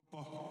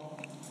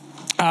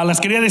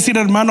Les quería decir,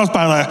 hermanos,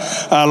 para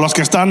los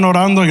que están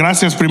orando, y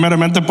gracias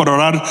primeramente por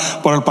orar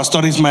por el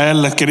pastor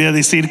Ismael, les quería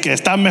decir que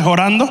está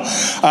mejorando.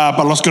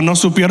 Para los que no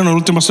supieron, la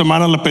última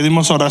semana le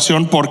pedimos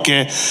oración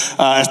porque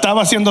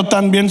estaba haciendo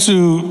tan bien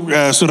su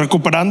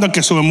recuperando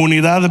que su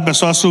inmunidad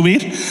empezó a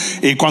subir,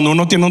 y cuando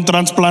uno tiene un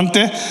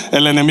trasplante,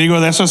 el enemigo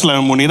de eso es la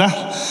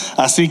inmunidad.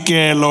 Así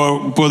que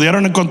lo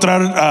pudieron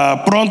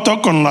encontrar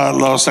pronto con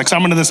los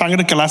exámenes de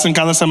sangre que le hacen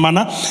cada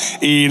semana,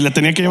 y le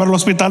tenía que llevar al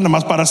hospital nada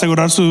más para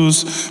asegurar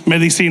sus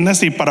medicinas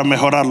y para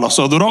mejorarlo.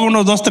 Duró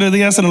unos 2-3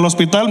 días en el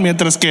hospital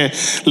mientras que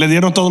le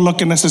dieron todo lo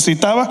que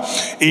necesitaba,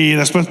 y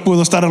después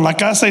pudo estar en la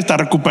casa y está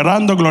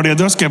recuperando. Gloria a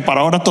Dios que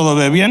para ahora todo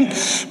ve bien.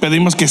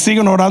 Pedimos que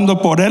sigan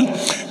orando por él.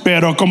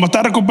 Pero como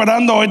está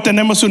recuperando, hoy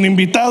tenemos un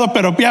invitado,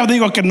 pero ya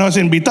digo que no es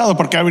invitado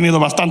porque ha venido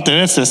bastantes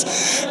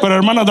veces. Pero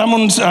hermano,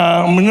 damos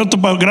un minuto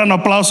para un gran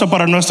aplauso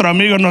para nuestro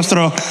amigo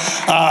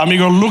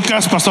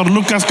Lucas, pastor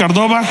Lucas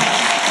Cardova.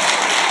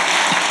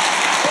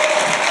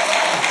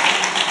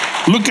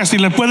 Lucas, si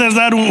le puedes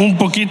dar un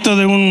poquito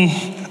de un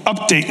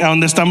update a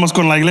donde estamos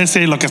con la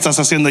iglesia y lo que estás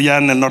haciendo ya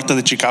en el norte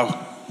de Chicago.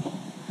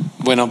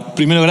 Bueno,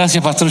 primero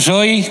gracias, Pastor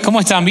Joy.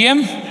 ¿Cómo están?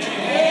 ¿Bien?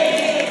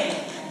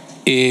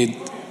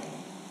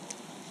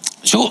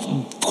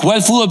 Yo jugué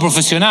al fútbol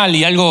profesional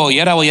y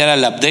ahora voy a dar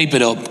el update,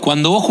 pero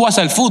cuando vos jugás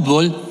al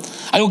fútbol,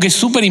 algo que es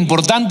súper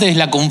importante es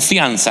la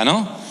confianza,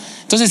 ¿no?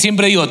 Entonces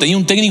siempre digo, tenía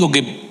un técnico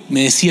que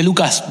me decía: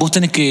 Lucas, vos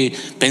tenés que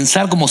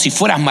pensar como si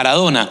fueras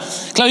Maradona.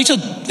 Claro, dicho,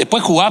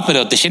 después jugás,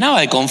 pero te llenaba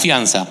de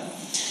confianza.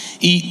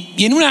 Y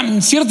en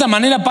una cierta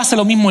manera pasa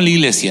lo mismo en la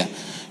iglesia.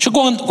 Yo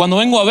cuando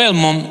vengo a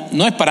Belmont,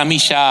 no es para mí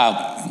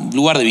ya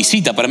lugar de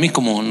visita, para mí es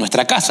como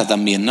nuestra casa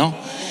también, ¿no?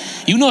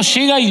 Y uno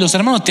llega y los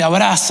hermanos te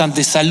abrazan,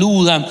 te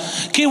saludan.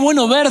 Qué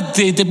bueno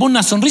verte, te ponen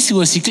una sonrisa y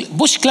vos decís,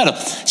 vos, claro,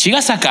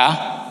 llegás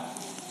acá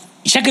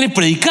y ya querés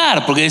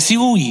predicar, porque decís,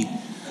 uy,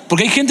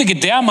 porque hay gente que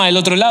te ama del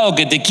otro lado,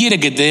 que te quiere,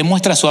 que te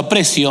demuestra su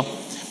aprecio.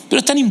 Pero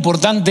es tan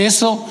importante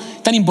eso,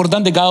 tan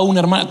importante cada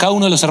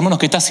uno de los hermanos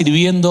que está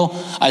sirviendo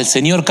al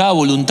Señor, cada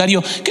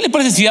voluntario. ¿Qué les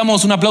parece si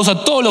damos un aplauso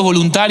a todos los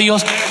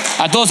voluntarios,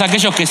 a todos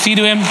aquellos que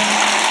sirven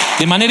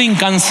de manera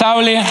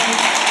incansable?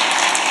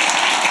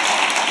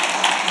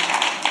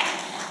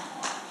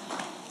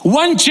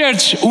 One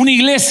Church, una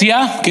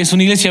iglesia, que es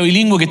una iglesia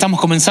bilingüe que estamos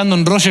comenzando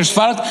en Rogers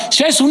Park,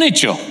 ya es un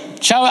hecho.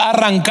 Ya ha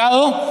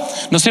arrancado,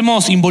 nos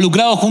hemos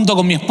involucrado junto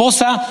con mi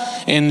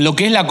esposa en lo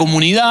que es la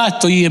comunidad.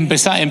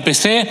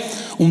 Empecé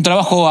un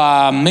trabajo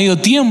a medio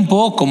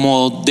tiempo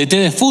como DT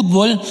de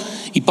fútbol,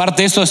 y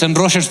parte de eso es en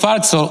Rogers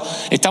Park.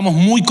 Estamos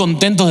muy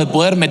contentos de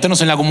poder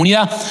meternos en la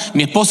comunidad.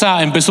 Mi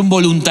esposa empezó un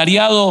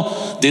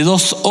voluntariado de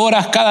 2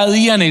 horas cada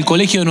día en el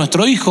colegio de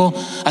nuestro hijo,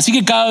 así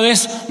que cada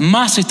vez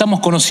más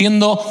estamos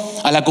conociendo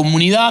a la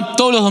comunidad.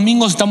 Todos los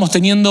domingos estamos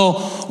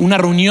teniendo una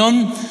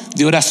reunión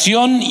de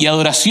oración y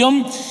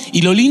adoración,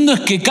 y lo lindo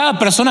es que cada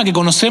persona que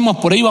conocemos,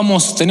 por ahí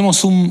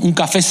tenemos un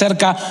café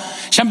cerca,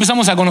 ya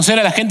empezamos a conocer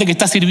a la gente que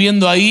está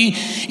sirviendo ahí,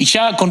 y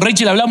ya con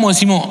Rachel hablamos,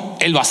 decimos,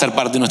 él va a ser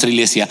parte de nuestra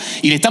iglesia,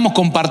 y le estamos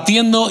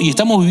compartiendo y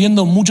estamos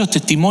viviendo muchos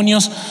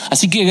testimonios.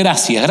 Así que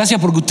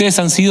gracias porque ustedes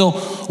han sido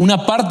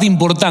una parte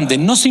importante.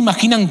 No se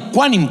imaginan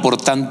cuán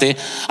importante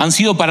han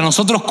sido para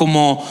nosotros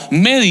como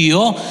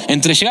medio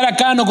entre llegar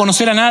acá, no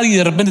conocer a nadie y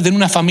de repente tener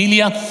una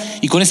familia,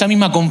 y con esa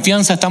misma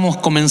confianza estamos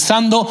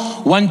comenzando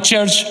One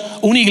Church,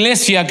 una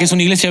iglesia que es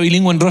una iglesia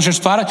bilingüe en Rogers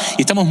Park,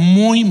 y estamos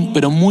muy,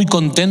 pero muy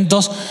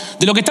contentos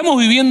de lo que estamos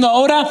viviendo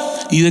ahora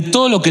y de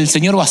todo lo que el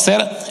Señor va a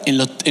hacer en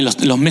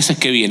los meses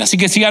que vienen. Así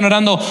que sigan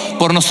orando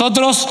por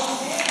nosotros.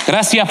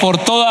 Gracias por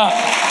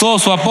todo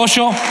su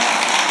apoyo.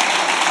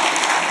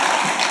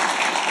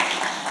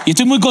 Y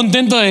estoy muy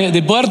contento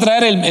de poder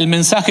traer el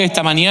mensaje de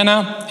esta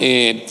mañana.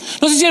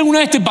 No sé si alguna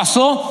vez te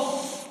pasó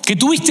que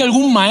tuviste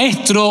algún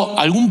maestro,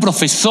 algún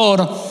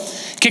profesor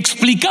que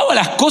explicaba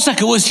las cosas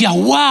que vos decías,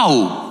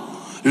 wow,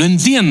 lo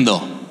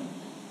entiendo.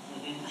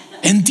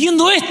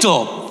 Entiendo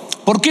esto.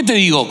 ¿Por qué te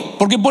digo?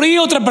 Porque por ahí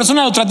otra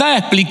persona lo trataba de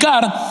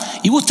explicar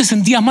y vos te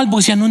sentías mal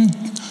porque decías,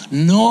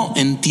 no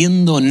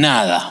entiendo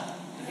nada.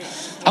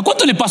 ¿A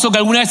cuánto le pasó que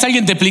alguna vez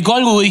alguien te explicó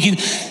algo y vos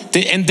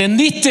dijiste,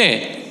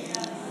 ¿entendiste?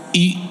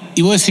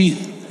 Y vos decís,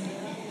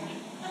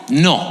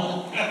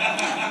 no.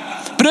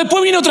 Pero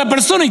después viene otra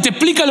persona y te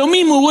explica lo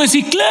mismo y vos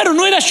decís, claro,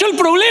 no era yo el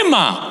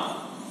problema.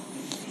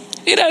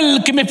 Era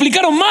el que me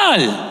explicaron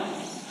mal.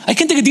 Hay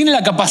gente que tiene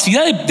la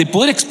capacidad de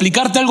poder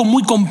explicarte algo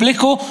muy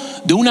complejo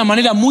de una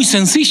manera muy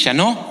sencilla,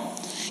 ¿no?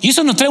 Y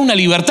eso nos trae una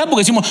libertad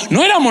porque decimos,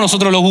 no éramos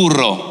nosotros los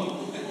burros.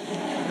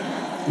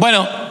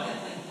 Bueno,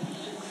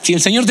 si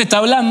el Señor te está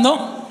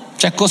hablando,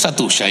 ya es cosa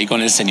tuya y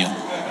con el Señor.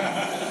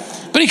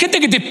 Pero hay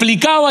gente que te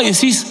explicaba y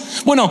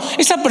decís, bueno,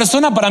 esa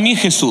persona para mí es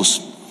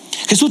Jesús.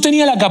 Jesús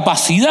tenía la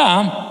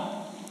capacidad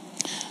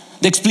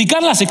de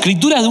explicar las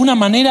Escrituras de una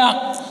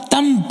manera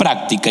tan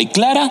práctica y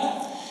clara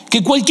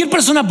que cualquier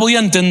persona podía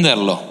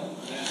entenderlo.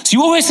 Si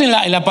vos ves en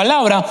la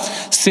palabra,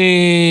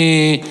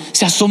 se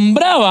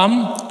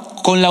asombraban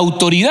con la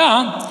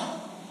autoridad,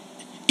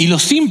 y lo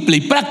simple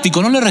y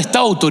práctico no le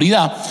restaba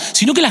autoridad,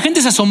 sino que la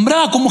gente se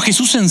asombraba cómo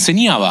Jesús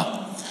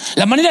enseñaba.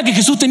 La manera que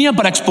Jesús tenía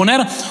para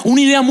exponer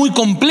una idea muy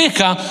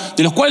compleja,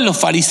 de los cuales los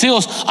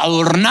fariseos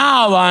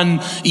adornaban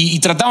y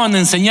trataban de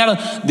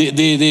enseñar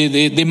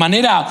de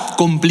manera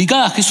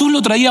complicada, Jesús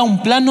lo traía a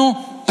un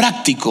plano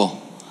práctico,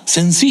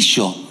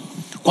 sencillo.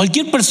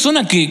 Cualquier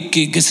persona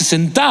que se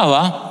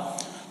sentaba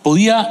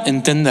podía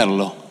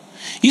entenderlo.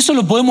 Y eso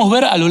lo podemos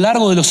ver a lo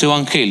largo de los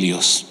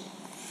evangelios.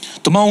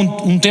 Tomaba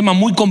un tema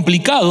muy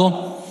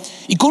complicado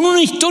y con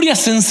una historia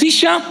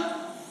sencilla,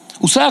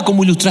 usada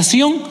como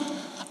ilustración,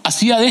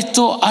 hacía de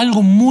esto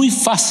algo muy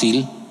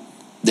fácil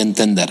de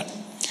entender.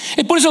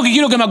 Es por eso que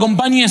quiero que me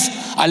acompañes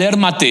a leer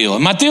Mateo.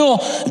 En Mateo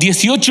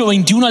 18,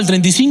 21 al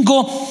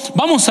 35,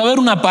 vamos a ver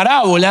una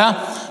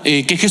parábola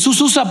que Jesús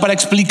usa para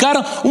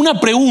explicar una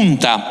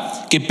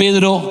pregunta que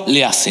Pedro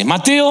le hace.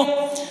 Mateo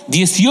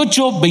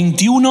 18,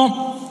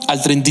 21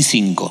 al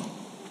 35.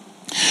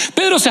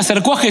 Pedro se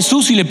acercó a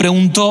Jesús y le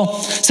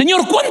preguntó: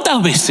 Señor,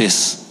 ¿cuántas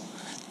veces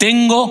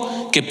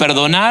tengo que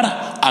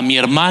perdonar a mi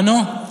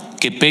hermano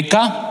que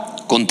peca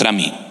contra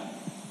mí?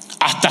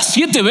 ¿Hasta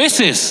 7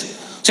 veces?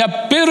 O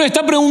sea, Pedro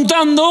está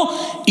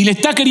preguntando y le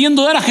está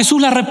queriendo dar a Jesús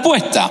la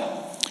respuesta.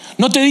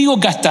 No te digo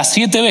que hasta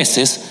 7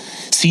 veces,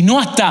 sino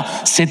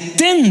hasta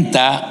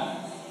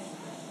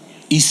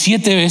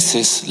 77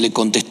 veces, le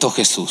contestó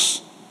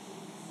Jesús.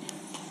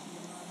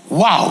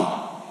 ¡Wow!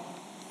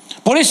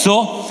 Por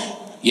eso,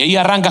 y ahí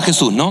arranca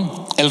Jesús,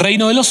 ¿no? El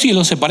reino de los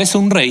cielos se parece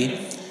a un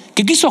rey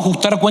que quiso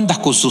ajustar cuentas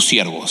con sus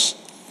siervos.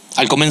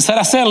 Al comenzar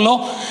a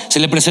hacerlo, se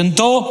le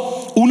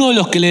presentó uno de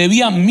los que le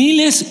debía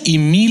miles y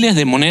miles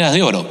de monedas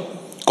de oro.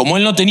 Como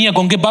él no tenía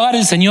con qué pagar,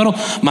 el Señor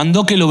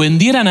mandó que lo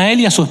vendieran a él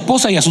y a su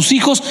esposa y a sus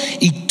hijos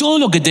y todo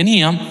lo que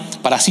tenía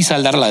para así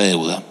saldar la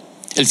deuda.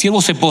 El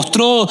siervo se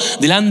postró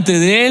delante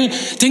de él.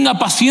 Tenga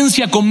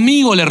paciencia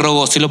conmigo, le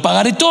rogó, se lo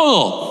pagaré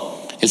todo.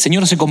 El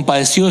Señor se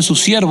compadeció de su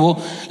siervo,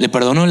 le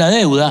perdonó la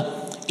deuda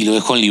y lo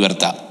dejó en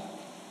libertad.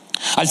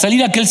 Al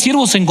salir aquel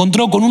siervo se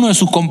encontró con uno de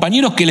sus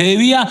compañeros que le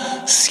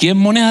debía 100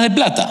 monedas de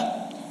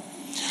plata.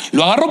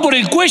 Lo agarró por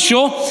el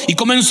cuello y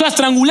comenzó a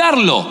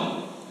estrangularlo.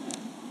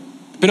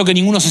 Espero que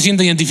ninguno se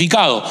sienta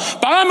identificado.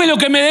 «Pagame lo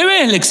que me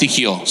debes», le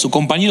exigió. Su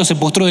compañero se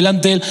postró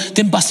delante de él.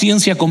 «Ten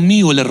paciencia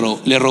conmigo»,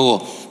 le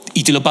rogó,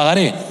 «y te lo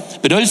pagaré».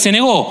 Pero él se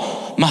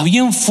negó. Más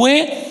bien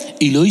fue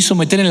y lo hizo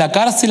meter en la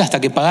cárcel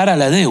hasta que pagara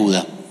la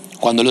deuda.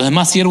 Cuando los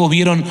demás siervos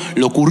vieron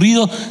lo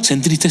ocurrido, se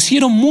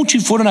entristecieron mucho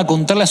y fueron a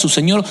contarle a su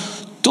señor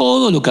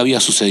todo lo que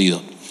había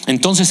sucedido.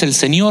 Entonces el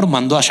Señor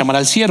mandó a llamar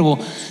al siervo.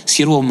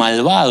 Siervo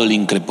malvado, le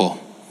increpó.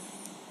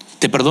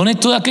 «Te perdoné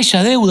toda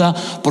aquella deuda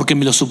porque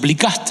me lo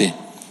suplicaste.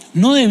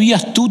 ¿No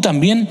debías tú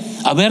también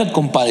haber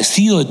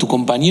compadecido de tu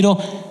compañero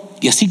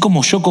y así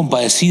como yo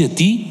compadecí de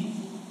ti?»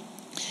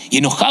 Y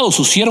enojado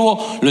su señor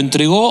lo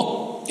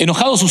entregó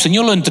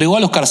a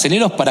los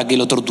carceleros para que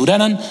lo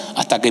torturaran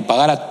hasta que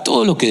pagara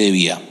todo lo que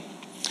debía.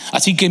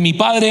 Así que mi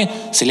Padre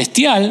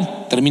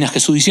Celestial, termina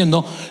Jesús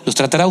diciendo, los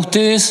tratará a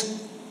ustedes,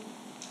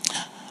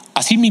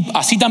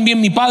 así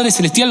también mi Padre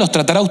Celestial los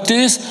tratará a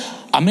ustedes,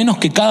 a menos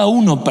que cada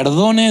uno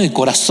perdone de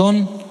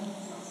corazón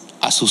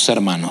a sus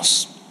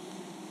hermanos.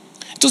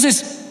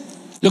 Entonces,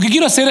 lo que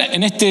quiero hacer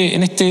en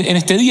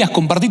este día es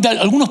compartirte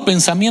algunos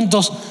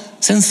pensamientos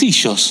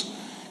sencillos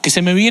que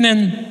se me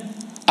vienen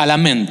a la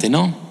mente,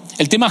 ¿no?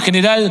 El tema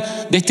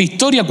general de esta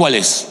historia, ¿cuál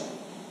es?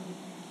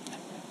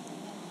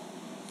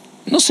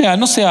 No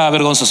sea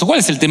vergonzoso. ¿Cuál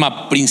es el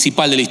tema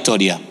principal de la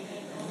historia?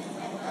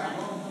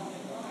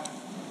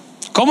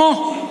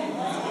 ¿Cómo?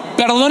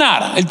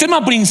 Perdonar. El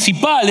tema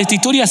principal de esta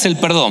historia es el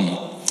perdón.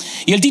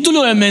 Y el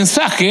título del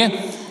mensaje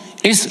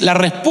es la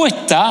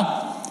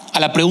respuesta a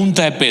la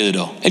pregunta de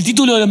Pedro. El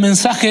título del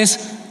mensaje es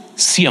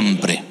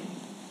Siempre.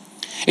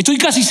 Estoy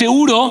casi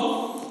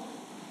seguro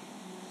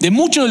de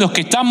muchos de los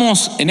que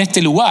estamos en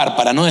este lugar,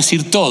 para no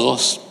decir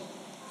todos,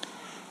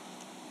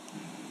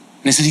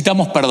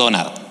 necesitamos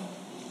perdonar.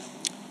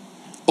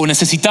 O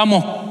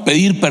necesitamos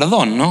pedir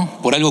perdón, ¿no?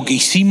 Por algo que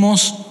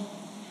hicimos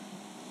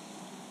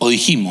o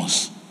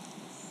dijimos,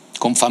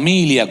 con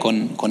familia,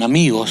 con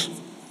amigos.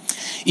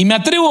 Y me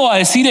atrevo a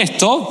decir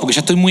esto, porque ya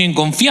estoy muy en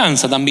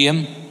confianza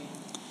también,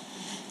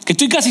 que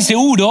estoy casi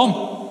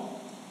seguro,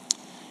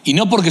 y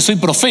no porque soy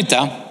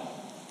profeta,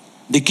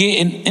 de que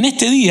en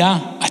este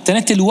día, hasta en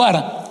este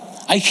lugar,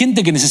 hay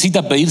gente que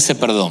necesita pedirse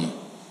perdón.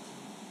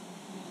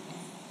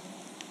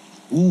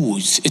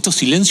 Estos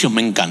silencios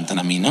me encantan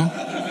a mí, ¿no?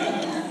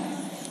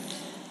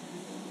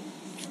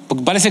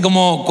 Porque parece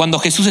como cuando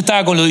Jesús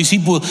estaba con los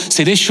discípulos,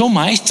 ¿seré yo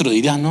maestro?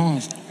 Dirás, no.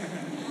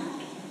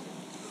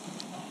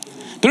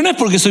 Pero no es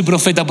porque soy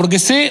profeta, porque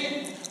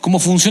sé cómo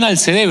funciona el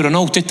cerebro,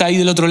 ¿no? Usted está ahí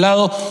del otro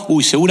lado,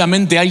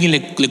 seguramente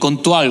alguien le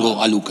contó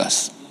algo a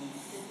Lucas.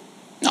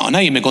 No,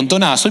 nadie me contó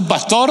nada. Soy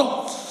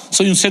pastor,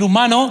 soy un ser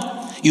humano,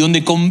 y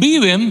donde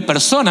conviven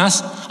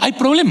personas, hay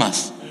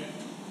problemas.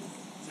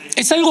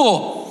 Es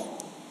algo,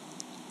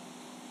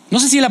 no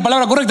sé si es la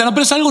palabra correcta, no,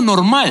 pero es algo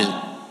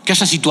normal que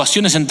haya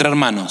situaciones entre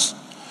hermanos.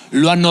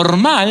 Lo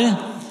anormal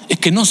es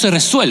que no se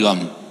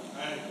resuelvan.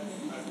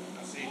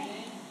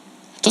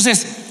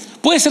 Entonces,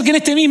 puede ser que en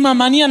esta misma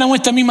mañana o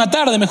esta misma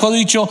tarde, mejor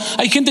dicho,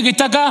 hay gente que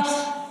está acá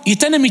y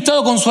está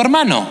enemistado con su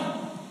hermano.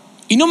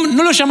 Y no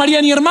lo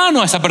llamaría ni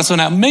hermano a esa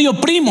persona, medio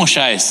primo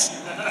ya es.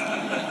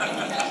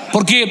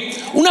 Porque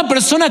una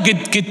persona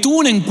que tuvo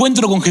un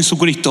encuentro con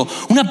Jesucristo,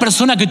 una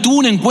persona que tuvo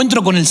un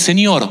encuentro con el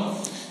Señor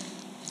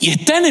y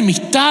está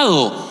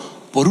enemistado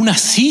por una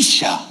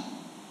silla.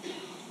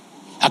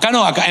 Acá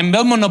en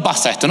Belmont no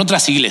pasa esto, en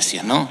otras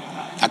iglesias, ¿no?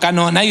 Acá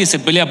no, nadie se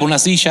pelea por una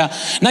silla,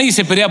 nadie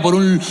se pelea por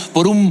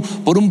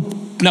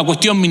una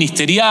cuestión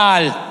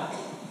ministerial.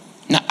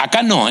 No,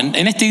 acá no,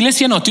 en esta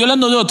iglesia no, estoy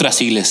hablando de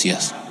otras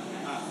iglesias.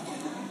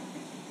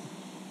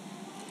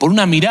 Por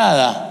una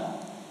mirada.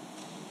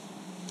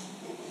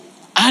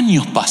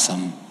 Años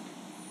pasan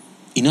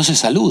y no se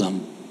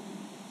saludan.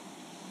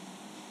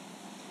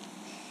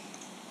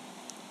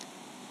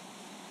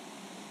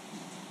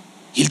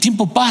 Y el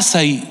tiempo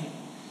pasa y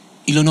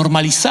lo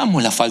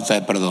normalizamos, la falta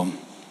de perdón.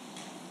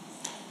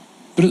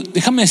 Pero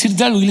déjame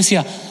decirte algo,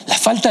 iglesia, la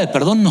falta de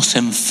perdón nos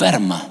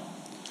enferma.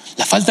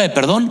 La falta de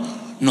perdón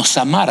nos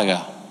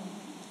amarga.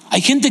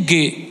 Hay gente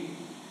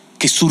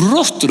que su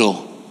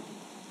rostro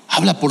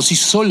habla por sí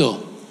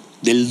solo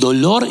del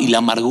dolor y la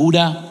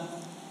amargura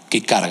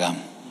que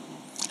cargan.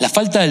 La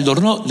falta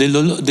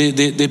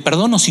de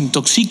perdón nos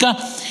intoxica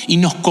y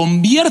nos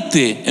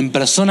convierte en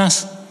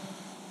personas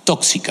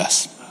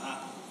tóxicas.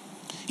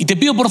 Y te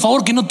pido por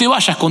favor que no te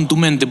vayas con tu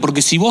mente,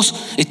 porque si vos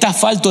estás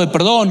falto de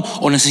perdón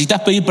o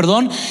necesitas pedir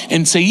perdón,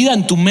 enseguida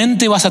en tu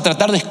mente vas a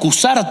tratar de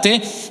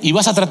excusarte y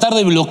vas a tratar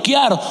de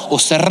bloquear o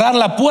cerrar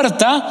la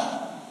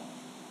puerta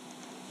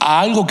a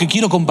algo que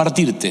quiero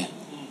compartirte.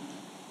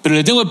 Pero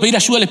le tengo que pedir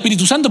ayuda al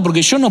Espíritu Santo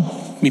porque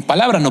mis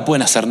palabras no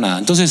pueden hacer nada.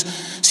 Entonces,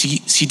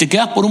 si te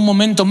quedás por un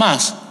momento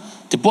más,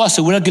 te puedo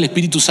asegurar que el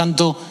Espíritu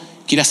Santo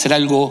quiere hacer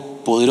algo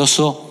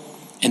poderoso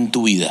en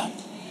tu vida.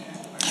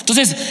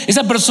 Entonces,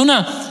 esa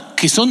persona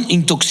que son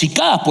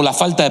intoxicadas por la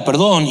falta de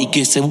perdón y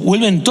que se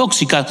vuelven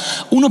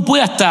tóxicas, uno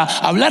puede hasta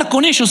hablar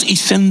con ellos y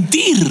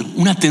sentir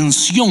una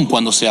tensión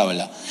cuando se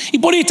habla. Y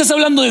por ahí estás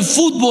hablando de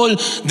fútbol,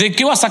 de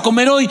qué vas a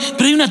comer hoy,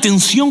 pero hay una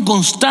tensión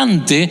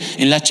constante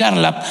en la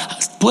charla.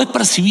 Puedes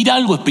percibir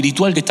algo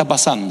espiritual que está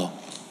pasando.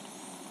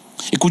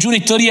 Escuché una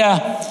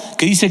historia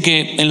que dice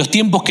que en los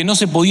tiempos que no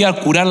se podía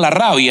curar la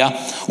rabia,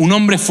 un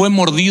hombre fue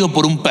mordido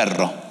por un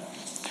perro.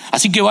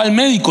 Así que va al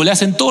médico, le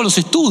hacen todos los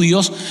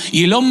estudios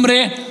y el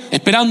hombre,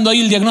 esperando ahí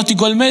el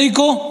diagnóstico del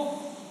médico,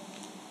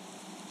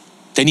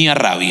 tenía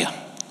rabia.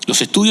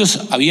 Los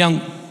estudios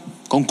habían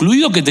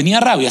concluido que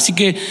tenía rabia, así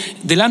que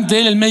delante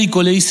de él el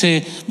médico le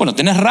dice, bueno,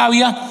 tenés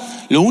rabia,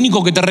 lo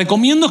único que te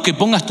recomiendo es que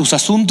pongas tus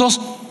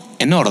asuntos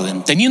en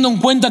orden, teniendo en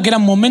cuenta que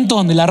eran momentos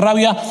donde la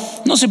rabia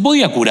no se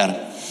podía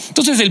curar.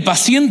 Entonces el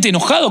paciente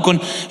enojado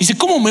dice,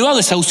 ¿cómo me va a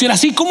desahuciar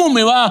así? ¿Cómo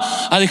me va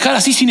a dejar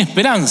así sin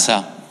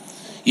esperanza?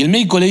 Y el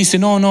médico le dice,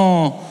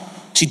 no,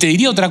 si te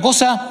diría otra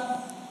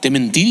cosa, te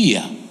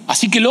mentiría.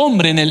 Así que el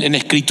hombre en el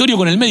escritorio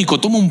con el médico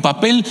toma un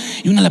papel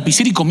y una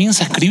lapicera y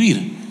comienza a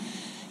escribir.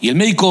 Y el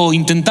médico,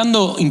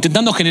 intentando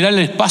generar el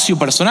espacio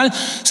personal,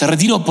 se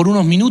retira por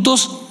unos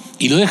minutos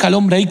y lo deja al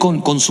hombre ahí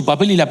con su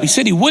papel y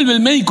lapicera. Y vuelve el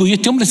médico y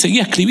este hombre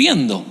seguía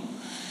escribiendo.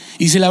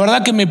 Y dice, la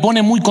verdad que me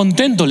pone muy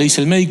contento, le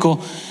dice el médico,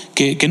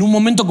 que en un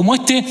momento como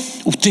este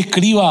usted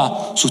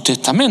escriba su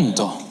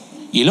testamento.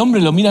 Y el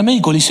hombre lo mira al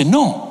médico y le dice,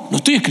 no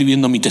estoy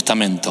escribiendo mi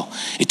testamento,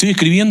 estoy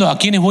escribiendo a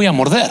quienes voy a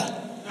morder.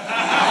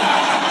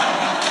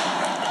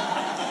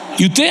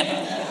 Y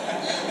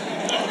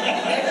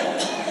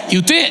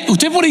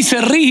usted por ahí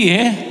se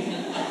ríe.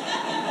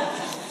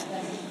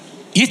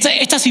 Y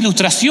estas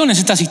ilustraciones,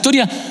 estas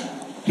historias,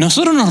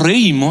 nosotros nos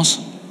reímos,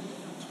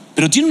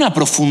 pero tiene una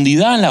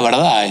profundidad en la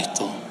verdad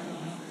esto.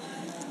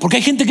 Porque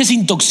hay gente que es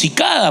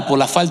intoxicada por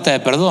la falta de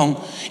perdón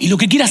y lo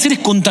que quiere hacer es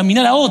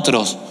contaminar a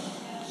otros.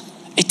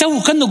 Está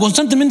buscando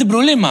constantemente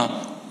problemas.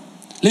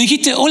 Le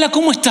dijiste, hola,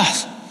 ¿cómo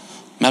estás?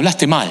 Me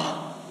hablaste mal.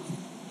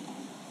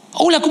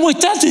 Hola, ¿cómo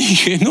estás? Te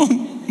dije, ¿no?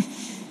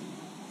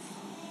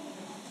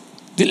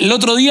 El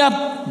otro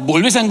día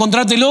volvés a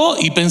encontrártelo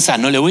y pensás,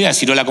 no le voy a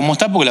decir hola, ¿cómo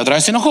estás? Porque la otra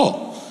vez se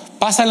enojó.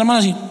 Pasa la mano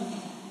así.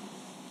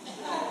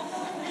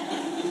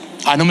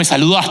 Ah, no me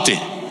saludaste.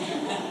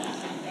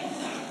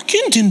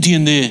 ¿Quién te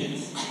entiende?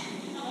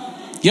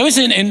 Y a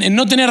veces en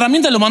no tener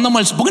herramientas lo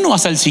mandamos ¿por qué no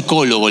vas al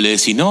psicólogo? Le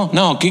decís, ¿no?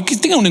 No, que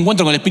tenga un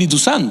encuentro con el Espíritu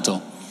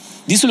Santo.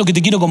 Y eso es lo que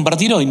te quiero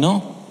compartir hoy,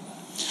 ¿no?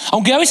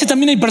 Aunque a veces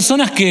también hay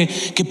personas que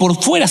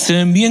por fuera se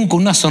ven bien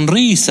con una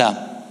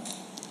sonrisa,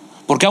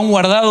 porque han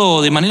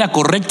guardado de manera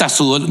correcta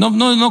su dolor,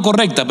 no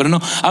correcta, pero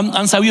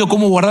han sabido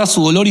cómo guardar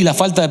su dolor y la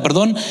falta de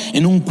perdón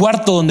en un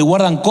cuarto donde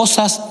guardan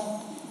cosas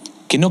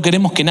que no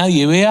queremos que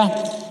nadie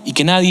vea y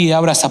que nadie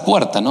abra esa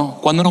puerta, ¿no?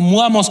 Cuando nos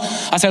mudamos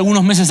hace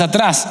algunos meses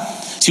atrás,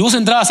 si vos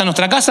entrabas a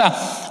nuestra casa,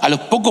 a los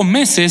pocos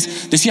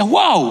meses decías,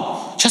 wow,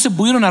 ya se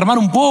pudieron armar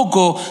un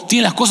poco,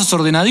 tienen las cosas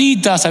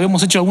ordenaditas,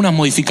 habíamos hecho algunas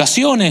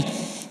modificaciones,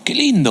 qué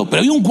lindo.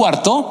 Pero había un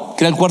cuarto,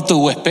 que era el cuarto de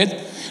huésped,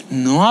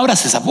 no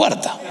abras esa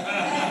puerta.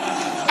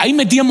 Ahí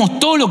metíamos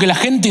todo lo que la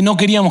gente no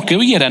queríamos que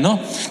viera, ¿no?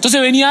 Entonces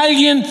venía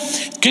alguien,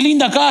 qué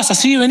linda casa,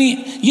 sí,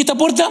 vení. ¿Y esta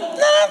puerta?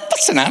 No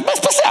pasa nada,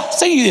 pasá,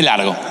 seguí de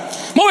largo.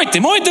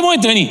 Movete,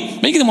 vení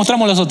que te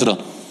mostramos los otros.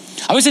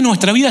 A veces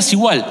nuestra vida es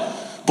igual.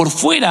 Por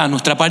fuera,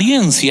 nuestra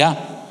apariencia,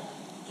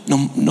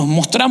 nos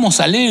mostramos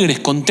alegres,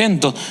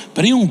 contentos,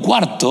 pero hay un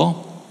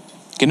cuarto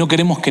que no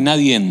queremos que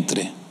nadie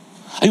entre.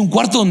 Hay un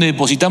cuarto donde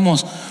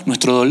depositamos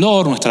nuestro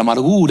dolor, nuestra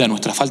amargura,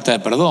 nuestra falta de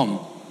perdón.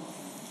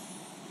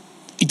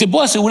 Y te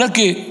puedo asegurar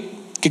que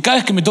cada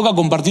vez que me toca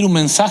compartir un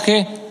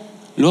mensaje,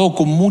 lo hago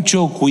con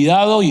mucho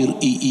cuidado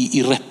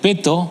y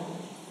respeto,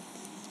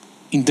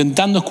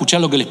 intentando escuchar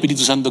lo que el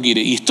Espíritu Santo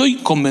quiere. Y estoy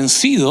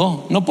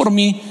convencido, no por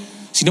mí,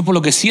 sino por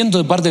lo que siento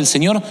de parte del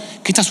Señor,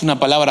 que esta es una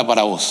palabra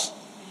para vos.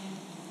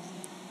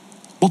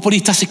 Vos por ahí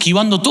estás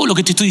esquivando todo lo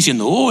que te estoy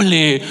diciendo.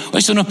 Ole,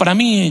 eso no es para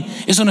mí,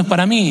 eso no es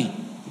para mí.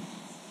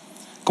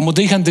 Como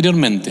te dije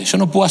anteriormente, yo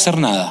no puedo hacer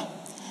nada.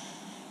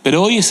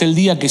 Pero hoy es el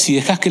día que si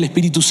dejás que el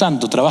Espíritu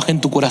Santo trabaje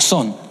en tu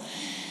corazón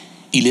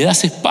y le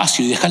das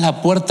espacio y dejás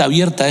la puerta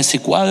abierta de ese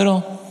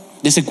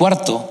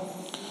cuarto,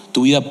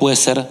 tu vida puede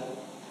ser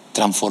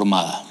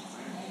transformada.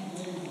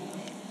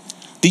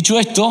 Dicho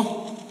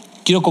esto,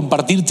 quiero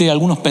compartirte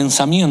algunos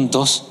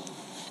pensamientos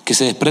que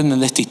se desprenden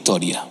de esta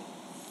historia.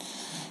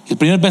 El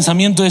primer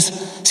pensamiento es,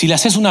 si le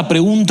haces una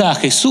pregunta a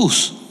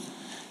Jesús,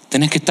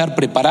 tenés que estar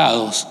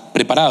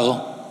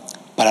preparado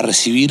para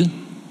recibir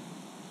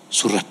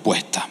su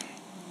respuesta.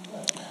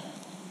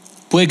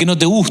 Puede que no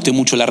te guste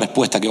mucho la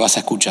respuesta que vas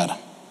a escuchar.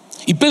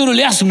 Y Pedro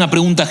le hace una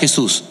pregunta a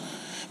Jesús,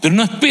 pero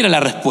no espera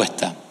la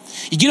respuesta.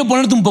 Y quiero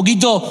ponerte un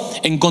poquito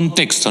en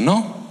contexto,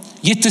 ¿no?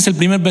 Y este es el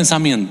primer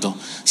pensamiento.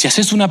 Si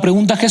haces una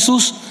pregunta a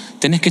Jesús,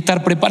 tenés que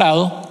estar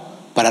preparado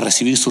para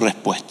recibir su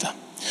respuesta.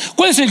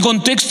 ¿Cuál es el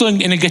contexto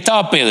en el que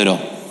estaba Pedro?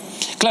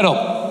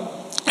 Claro,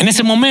 en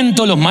ese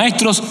momento los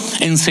maestros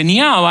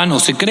enseñaban, o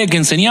se cree que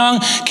enseñaban,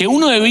 que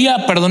uno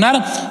debía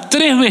perdonar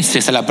 3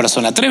 veces a la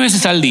persona, 3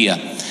 veces al día.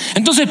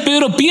 Entonces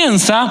Pedro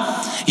piensa,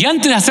 y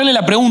antes de hacerle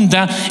la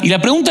pregunta, y la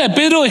pregunta de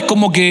Pedro es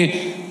como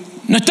que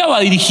no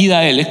estaba dirigida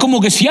a él, es como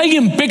que si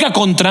alguien peca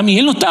contra mí,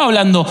 él no estaba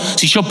hablando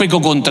si yo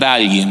peco contra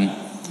alguien.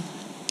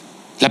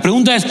 La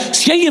pregunta es,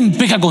 si alguien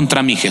peca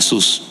contra mí,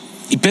 Jesús,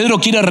 y Pedro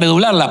quiere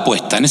redoblar la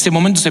apuesta, en ese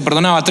momento se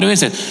perdonaba 3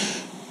 veces,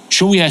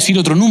 yo voy a decir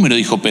otro número,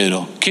 dijo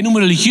Pedro. ¿Qué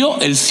número eligió?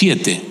 El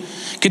 7.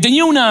 Que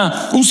tenía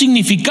un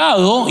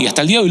significado, y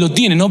hasta el día de hoy lo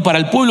tiene, ¿no? Para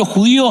el pueblo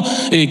judío,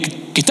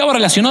 que estaba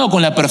relacionado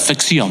con la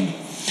perfección.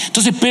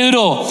 Entonces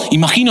Pedro,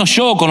 imagino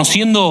yo,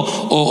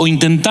 conociendo o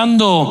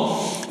intentando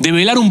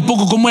develar un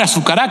poco cómo era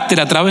su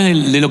carácter a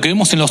través de lo que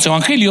vemos en los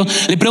evangelios,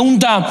 le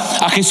pregunta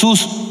a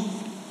Jesús,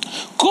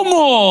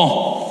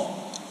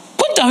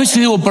 ¿cuántas veces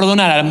debo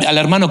perdonar al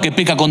hermano que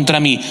peca contra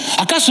mí?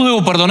 ¿Acaso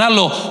debo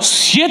perdonarlo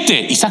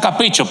 7? Y saca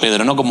pecho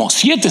Pedro, ¿no? Como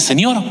 7,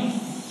 Señor.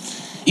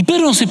 Y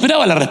Pedro no se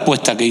esperaba la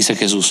respuesta que dice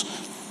Jesús.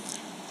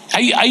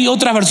 Hay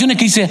otras versiones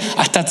que dice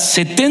hasta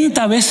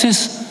 70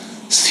 veces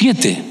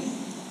 7.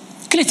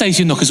 ¿Qué le está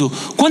diciendo Jesús?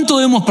 ¿Cuánto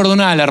debemos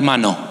perdonar al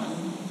hermano?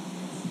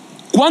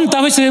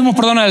 ¿Cuántas veces debemos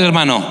perdonar al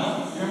hermano?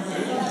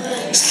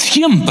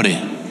 Siempre.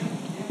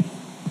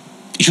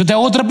 Y yo te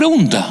hago otra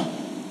pregunta.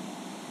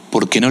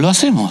 ¿Por qué no lo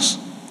hacemos?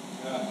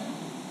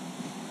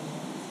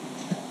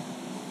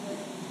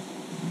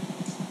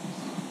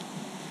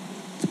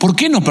 ¿Por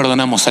qué no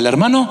perdonamos al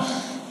hermano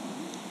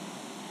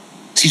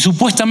si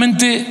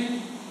supuestamente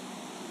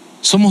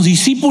somos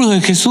discípulos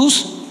de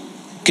Jesús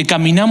que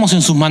caminamos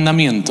en sus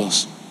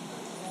mandamientos?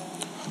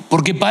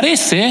 Porque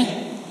parece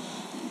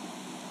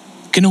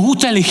que nos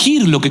gusta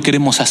elegir lo que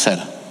queremos hacer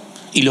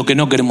y lo que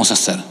no queremos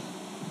hacer.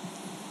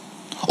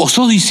 O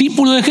sos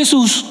discípulo de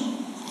Jesús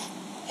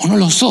o no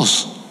lo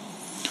sos.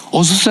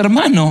 O sos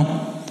hermano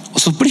o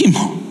sos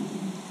primo.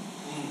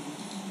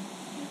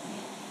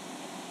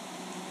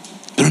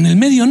 Pero en el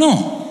medio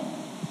no.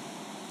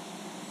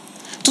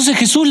 Entonces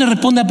Jesús le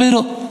responde a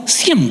Pedro,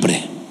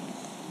 siempre.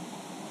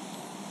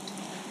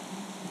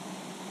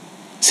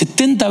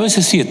 70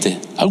 veces 7.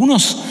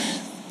 Algunos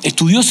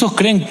estudiosos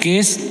creen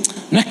que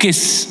no es que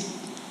es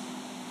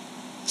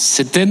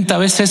 70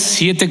 veces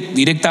 7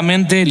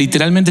 directamente,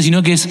 literalmente,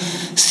 sino que es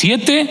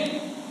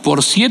 7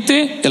 por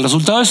 7, el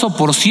resultado de eso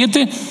por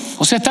 7.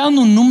 O sea, está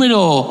dando un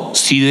número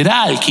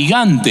sideral,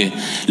 gigante.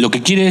 Lo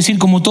que quiere decir,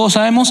 como todos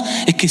sabemos,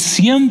 es que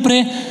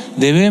siempre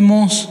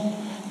debemos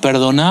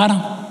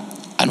perdonar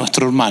a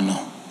nuestro hermano.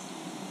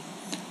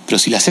 Pero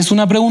si le haces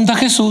una pregunta a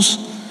Jesús,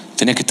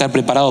 tenés que estar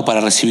preparado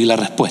para recibir la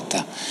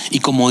respuesta. Y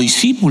como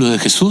discípulos de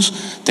Jesús,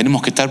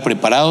 tenemos que estar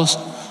preparados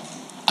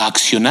a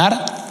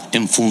accionar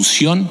en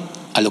función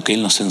a lo que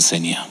Él nos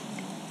enseña.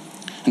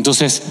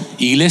 Entonces,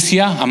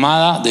 iglesia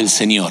amada del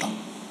Señor,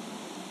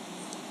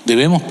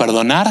 debemos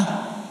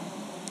perdonar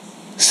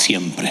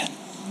siempre.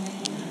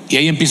 Y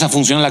ahí empieza a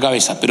funcionar la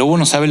cabeza. Pero vos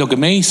no sabés lo que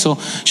me hizo,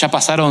 ya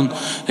pasaron,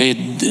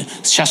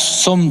 ya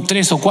son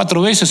 3 o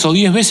 4 veces o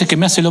 10 veces que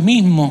me hace lo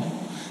mismo.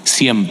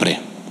 Siempre.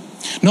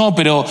 No,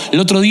 pero el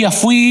otro día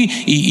fui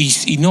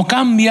y no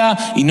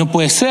cambia y no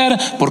puede ser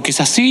porque es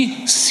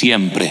así.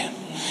 Siempre.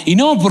 Y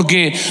no,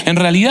 porque en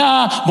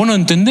realidad vos no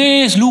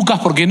entendés, Lucas,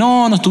 porque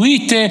no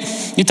estuviste,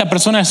 y esta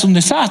persona es un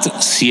desastre.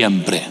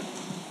 Siempre.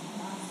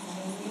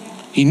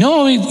 Y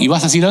no, y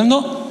vas a seguir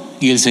hablando,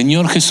 y el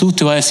Señor Jesús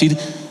te va a decir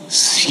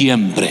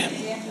siempre.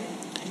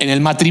 En el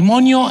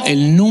matrimonio,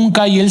 el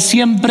nunca y el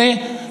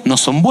siempre no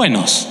son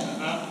buenos.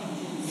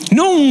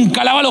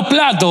 Nunca lava los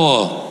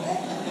platos.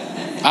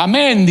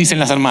 Amén, dicen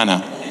las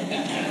hermanas.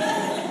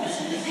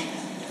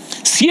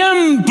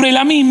 Siempre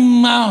la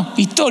misma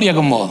historia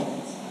con vos.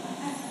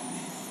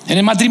 En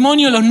el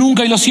matrimonio los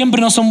nunca y los siempre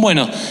no son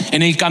buenos.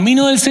 En el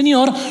camino del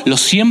Señor, los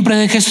siempre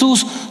de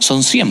Jesús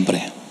son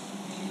siempre.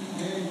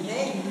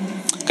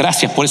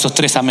 Gracias por esos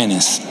 3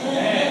 amenes.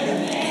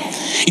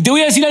 Y te voy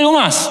a decir algo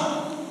más.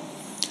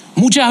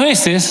 Muchas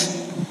veces,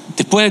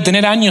 después de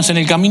tener años en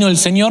el camino del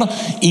Señor,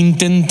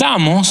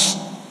 intentamos,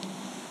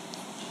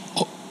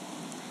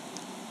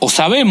 o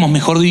sabemos,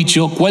 mejor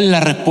dicho, cuál es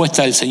la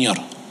respuesta del Señor.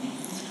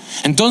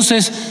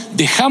 Entonces,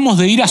 dejamos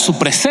de ir a su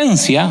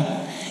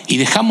presencia y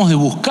dejamos de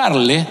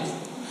buscarle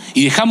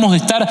y dejamos de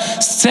estar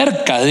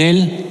cerca de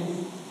Él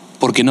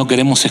porque no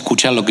queremos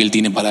escuchar lo que Él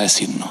tiene para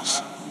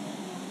decirnos.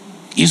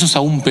 Y eso es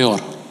aún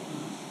peor.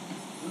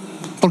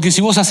 Porque si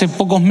vos hace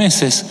pocos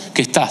meses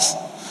que estás,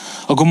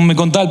 o como me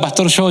contaba el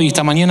pastor Joey,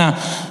 esta mañana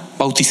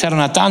bautizaron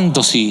a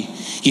tantos y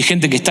hay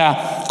gente que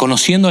está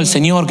conociendo al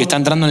Señor, que está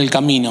entrando en el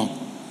camino.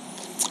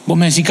 Vos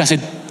me decís que hace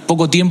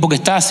poco tiempo que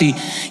estás y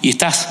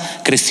estás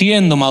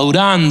creciendo,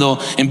 madurando,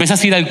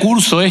 empezás a ir al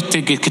curso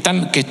que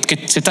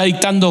se está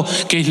dictando,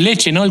 que es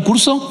leche, ¿no? El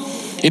curso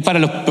es para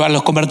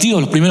los convertidos,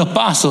 los primeros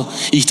pasos,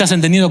 y estás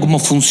entendiendo cómo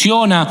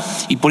funciona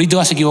y por ahí te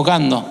vas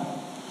equivocando.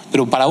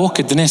 Pero para vos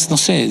que tenés, no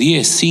sé,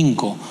 10,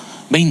 5,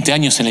 20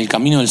 años en el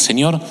camino del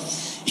Señor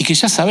y que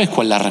ya sabés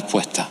cuál es la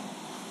respuesta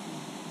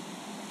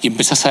y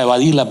empezás a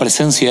evadir la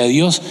presencia de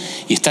Dios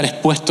y estar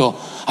expuesto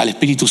al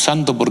Espíritu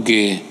Santo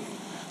porque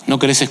no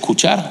querés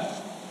escuchar.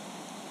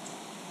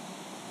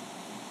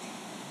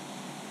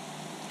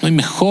 No hay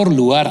mejor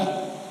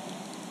lugar,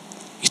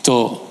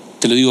 esto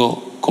te lo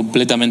digo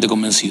completamente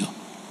convencido,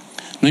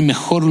 no hay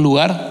mejor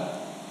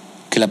lugar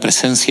que la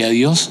presencia de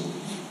Dios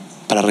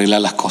para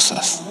arreglar las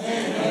cosas.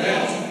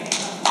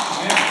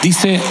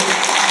 Dice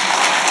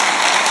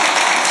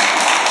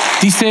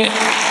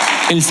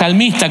el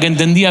salmista, que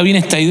entendía bien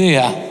esta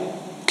idea,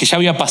 que ya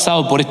había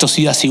pasado por estos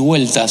idas y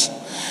vueltas,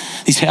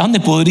 dice: ¿a dónde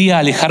podría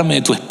alejarme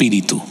de tu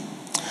espíritu?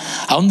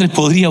 ¿A dónde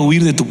podría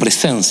huir de tu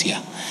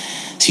presencia?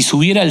 Si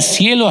subiera al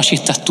cielo, allí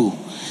estás tú.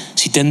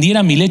 Si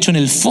tendiera mi lecho en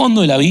el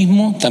fondo del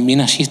abismo,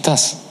 también allí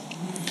estás.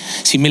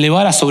 Si me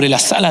elevara sobre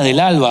las alas del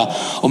alba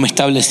o me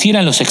estableciera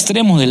en los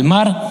extremos del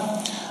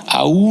mar,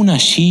 aún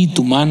allí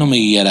tu mano me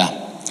guiará.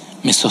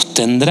 Me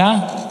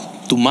sostendrá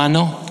tu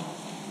mano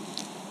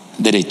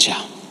derecha.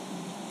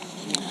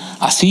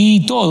 Así y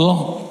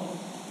todo,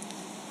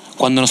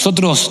 cuando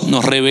nosotros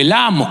nos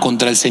rebelamos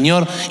contra el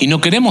Señor y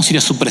no queremos ir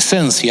a su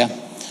presencia,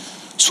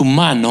 su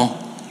mano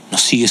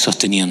nos sigue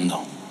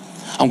sosteniendo.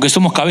 Aunque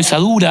somos cabeza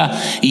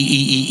dura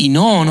y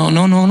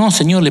no,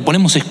 Señor, le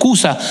ponemos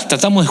excusa,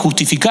 tratamos de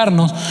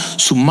justificarnos,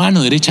 su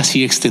mano derecha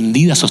sigue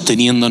extendida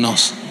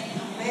sosteniéndonos.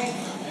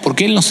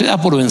 Porque Él no se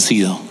da por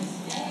vencido.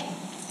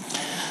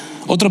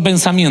 Otro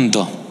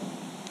pensamiento.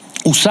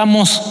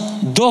 Usamos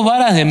 2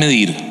 varas de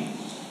medir.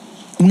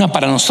 Una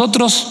para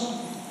nosotros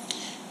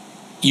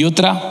y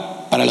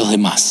otra para los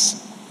demás.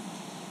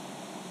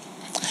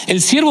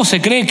 El siervo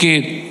se cree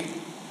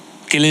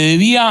que le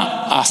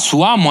debía a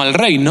su amo, al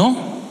rey,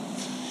 ¿no?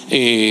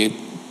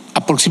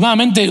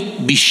 Aproximadamente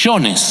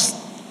billones.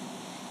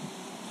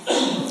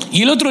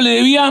 Y el otro le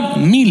debía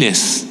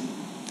miles.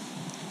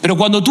 Pero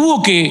cuando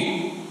tuvo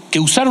que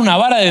usar una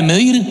vara de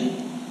medir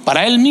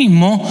para él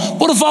mismo: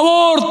 por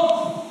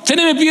favor,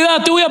 teneme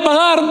piedad, te voy a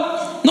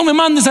pagar, no me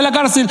mandes a la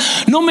cárcel,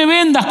 no me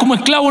vendas como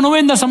esclavo, no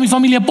vendas a mi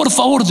familia, por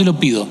favor, te lo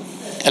pido.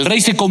 El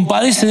rey se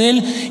compadece de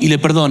él y le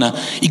perdona.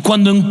 Y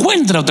cuando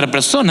encuentra a otra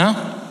persona,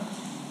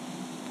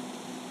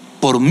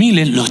 por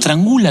miles, lo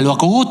estrangula, lo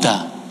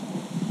acogota.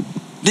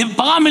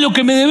 Pagame lo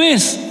que me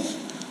debes.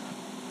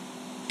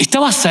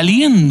 Estaba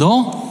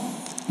saliendo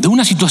de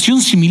una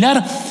situación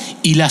similar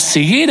y la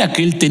ceguera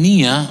que él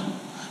tenía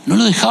no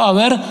lo dejaba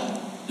ver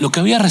lo que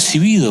había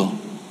recibido.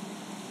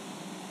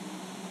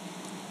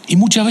 Y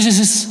muchas veces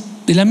es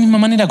de la misma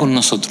manera con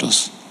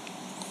nosotros.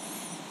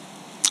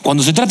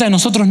 Cuando se trata de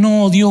nosotros: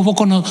 no, Dios, vos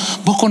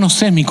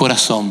conocés mi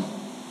corazón.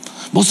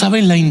 Vos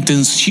sabés la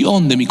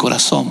intención de mi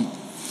corazón.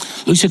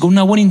 Lo hice con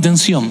una buena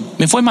intención.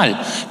 Me fue mal,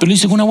 pero lo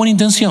hice con una buena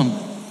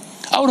intención.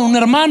 Ahora un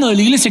hermano de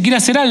la iglesia quiere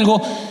hacer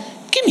algo.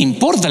 ¿Qué me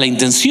importa la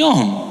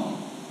intención?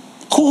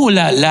 Juzgo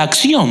la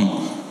acción.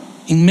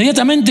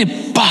 Inmediatamente,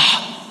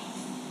 ¡pah!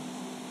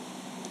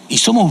 Y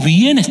somos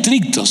bien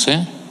estrictos,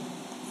 ¿eh?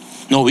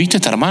 ¿No viste a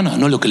esta hermana?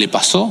 ¿No lo que le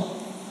pasó?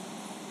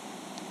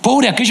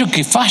 Pobre aquellos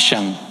que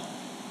fallan,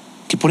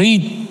 que por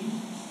ahí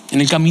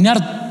en el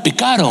caminar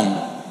pecaron.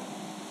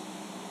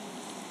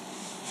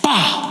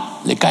 ¡Pah!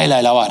 Le cae la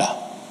de la vara.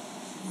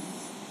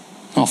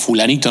 No,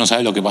 fulanito no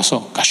sabe lo que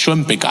pasó. Cayó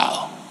en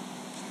pecado.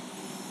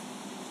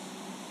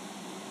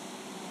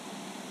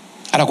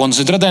 Ahora, cuando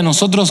se trata de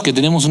nosotros que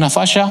tenemos una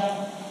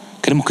falla,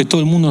 queremos que todo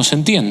el mundo nos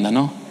entienda,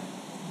 ¿no?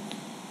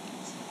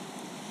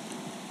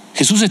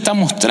 Jesús está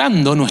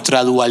mostrando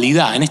nuestra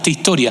dualidad en esta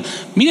historia.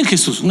 Miren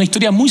Jesús, una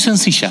historia muy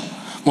sencilla,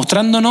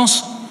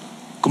 mostrándonos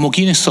como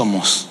quienes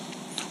somos.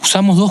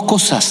 usamos dos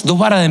cosas, dos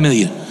varas de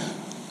medir.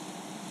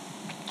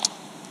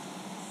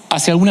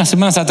 Hace algunas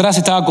semanas atrás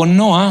estaba con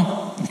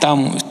Noah,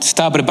 se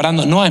estaba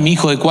preparando. Noah es mi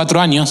hijo de 4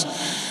 años,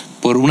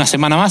 por una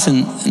semana más,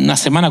 en una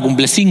semana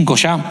cumple 5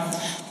 ya,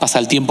 pasa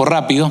el tiempo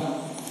rápido.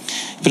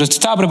 Pero lo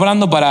estaba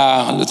preparando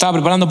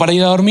para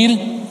ir a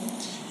dormir,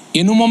 y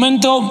en un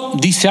momento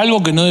dice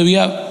algo que no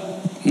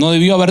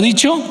debió haber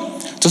dicho,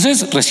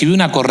 entonces recibió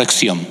una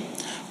corrección.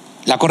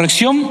 ¿La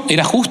corrección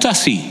era justa?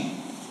 Sí.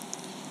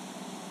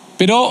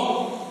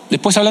 Pero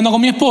después, hablando con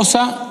mi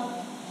esposa,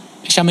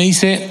 ella me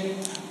dice: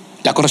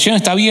 la corrección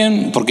está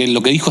bien, porque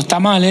lo que dijo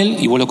está mal él,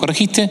 y vos lo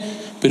corregiste,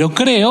 pero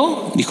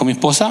creo, dijo mi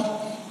esposa,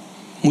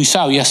 muy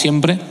sabia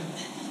siempre,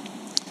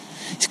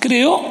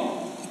 creo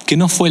que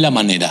no fue la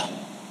manera.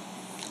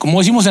 Como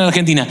decimos en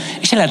Argentina,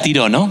 ella la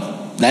tiró, ¿no?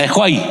 La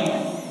dejó ahí.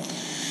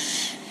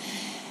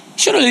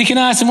 Yo no le dije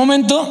nada en ese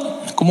momento.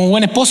 Como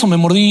buen esposo me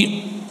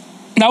mordí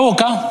la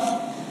boca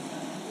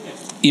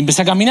y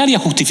empecé a caminar y a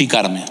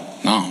justificarme.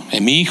 No,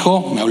 es mi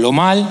hijo, me habló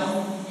mal,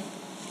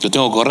 lo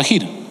tengo que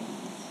corregir.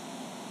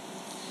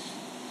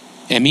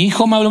 Es mi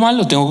hijo, me habló mal,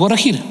 lo tengo que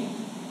corregir.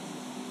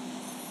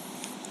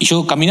 Y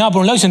yo caminaba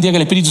por un lado y sentía que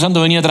el Espíritu Santo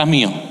venía atrás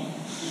mío.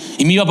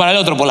 Y me iba para el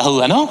otro por las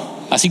dudas, ¿no?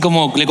 Así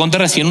como le conté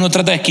recién, uno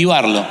trata de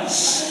esquivarlo.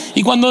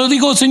 Y cuando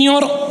digo: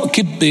 Señor,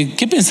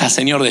 ¿qué pensás,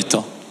 Señor, de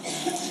esto?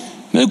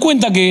 Me doy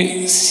cuenta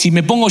que si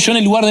me pongo yo en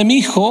el lugar de mi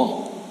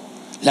hijo,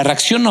 la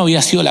reacción no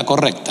había sido la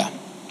correcta.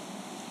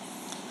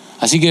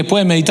 Así que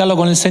después de meditarlo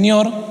con el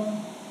Señor,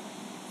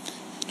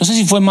 no sé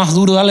si fue más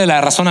duro darle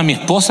la razón a mi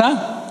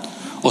esposa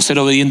o ser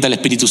obediente al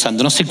Espíritu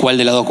Santo. No sé cuál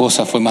de las dos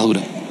cosas fue más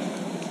dura.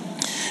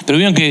 Pero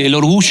vieron que el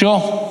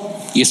orgullo,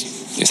 y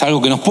es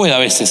algo que nos puede a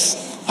veces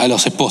a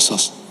los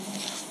esposos.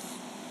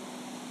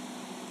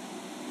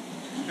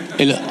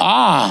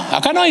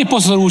 Acá no hay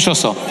esposos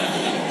orgullosos.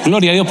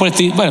 Gloria a Dios por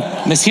este. Bueno,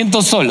 me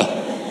siento solo.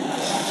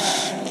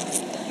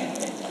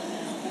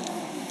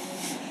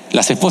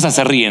 Las esposas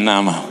se ríen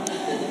nada más.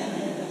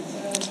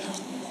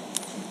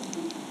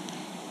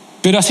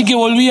 Pero así que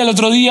volví al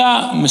otro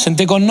día, me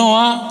senté con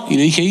Noah y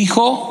le dije: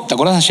 hijo, ¿te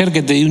acordás ayer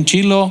que te di un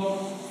chirlo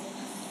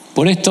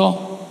por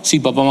esto?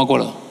 Sí, papá, me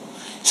acuerdo.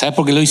 ¿Sabes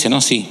por qué lo hice?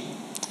 No, sí.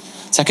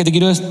 ¿Sabes qué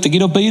te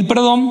quiero pedir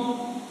perdón?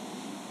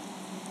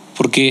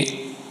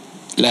 Porque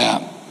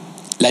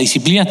la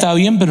disciplina estaba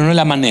bien, pero no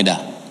la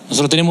manera.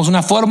 Nosotros tenemos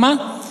una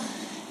forma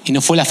y no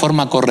fue la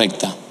forma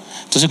correcta.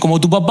 Entonces, como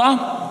tu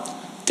papá,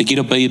 te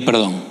quiero pedir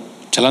perdón.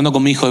 Charlando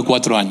con mi hijo de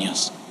 4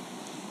 años.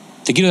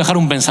 Te quiero dejar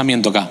un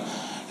pensamiento acá.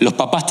 Los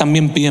papás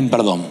también piden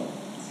perdón.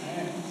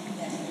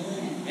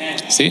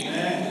 ¿Sí?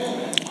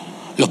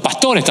 Los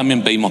pastores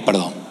también pedimos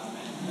perdón.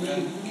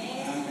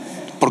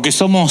 Porque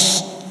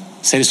somos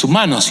seres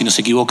humanos y nos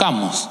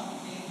equivocamos.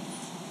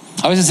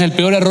 A veces el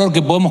peor error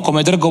que podemos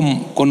cometer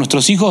con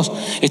nuestros hijos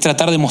es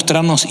tratar de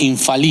mostrarnos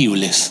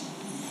infalibles.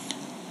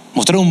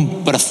 Mostrar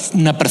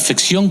una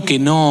perfección que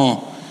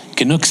no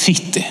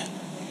existe.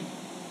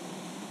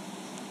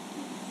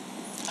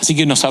 Así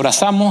que nos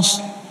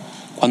abrazamos.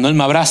 Cuando él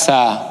me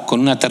abraza con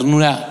una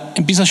ternura,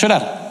 empiezo a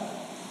llorar.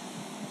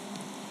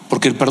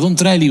 Porque el perdón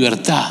trae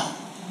libertad.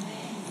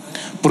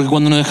 Porque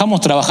cuando nos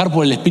dejamos trabajar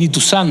por el Espíritu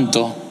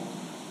Santo,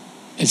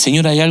 el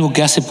Señor hay algo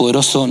que hace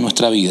poderoso en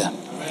nuestra vida.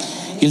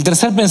 Y el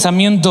tercer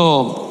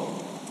pensamiento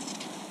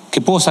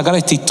que puedo sacar de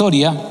esta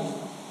historia: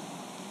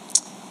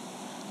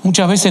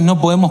 muchas veces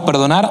no podemos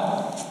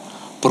perdonar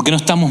porque no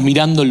estamos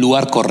mirando el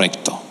lugar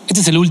correcto.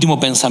 Este es el último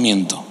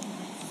pensamiento.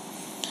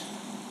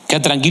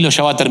 Queda tranquilo,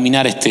 ya va a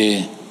terminar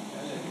este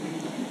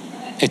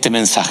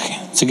mensaje.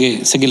 Sé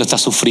que lo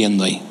estás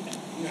sufriendo ahí.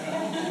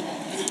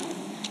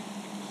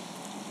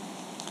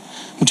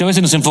 Muchas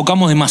veces nos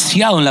enfocamos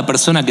demasiado en la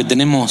persona que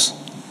tenemos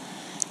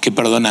que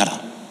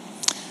perdonar.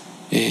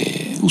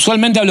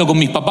 Usualmente hablo con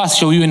mis papás.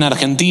 Yo vivo en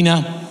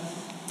Argentina.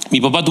 Mi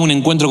papá tuvo un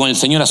encuentro con el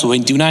Señor a sus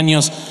 21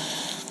 años.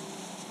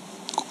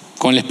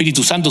 Con el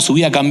Espíritu Santo su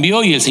vida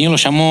cambió y el Señor lo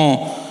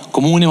llamó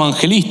como un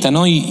evangelista,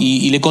 ¿no?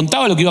 Y le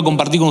contaba lo que iba a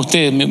compartir con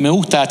ustedes. Me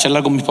gusta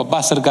charlar con mis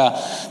papás acerca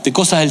de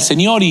cosas del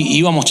Señor y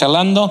íbamos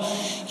charlando.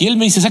 Y él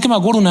me dice: ¿sabes qué? Me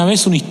acuerdo una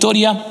vez una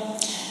historia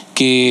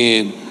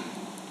que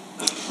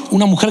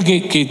una mujer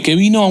que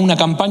vino a una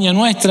campaña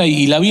nuestra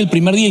y la vi el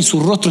primer día y su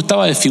rostro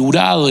estaba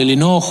desfigurado del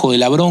enojo, de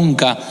la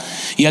bronca.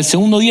 Y al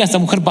segundo día esta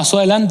mujer pasó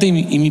adelante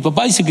y mi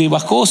papá dice que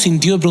bajó,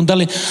 sintió de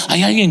preguntarle: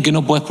 ¿hay alguien que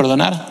no puedes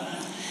perdonar?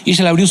 Y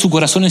ella le abrió su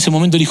corazón en ese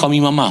momento y le dijo: a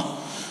mi mamá,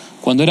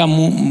 cuando era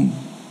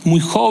muy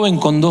joven,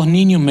 con 2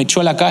 niños, me echó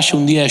a la calle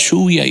un día de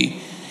lluvia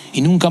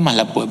y nunca más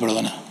la pude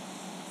perdonar.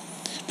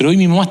 Pero hoy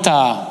mi mamá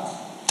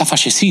está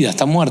fallecida,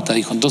 está muerta,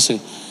 dijo. Entonces,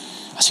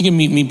 así que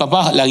mi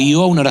papá la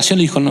guió a una oración,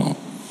 le dijo: no,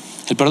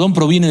 el perdón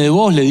proviene de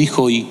vos, le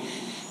dijo, y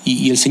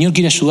el Señor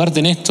quiere ayudarte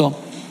en esto.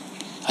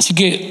 Así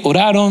que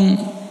oraron,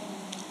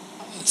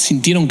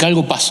 sintieron que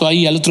algo pasó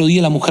ahí. Al otro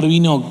día la mujer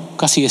vino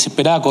casi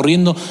desesperada,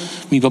 corriendo.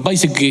 Mi papá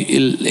dice que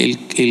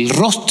el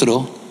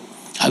rostro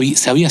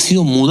se había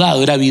sido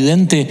mudado, era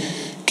evidente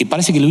que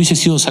parece que le hubiese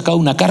sido sacado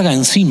una carga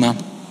encima.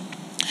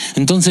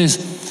 Entonces,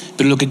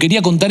 Pero lo que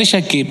quería contar ella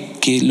es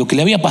que lo que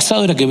le había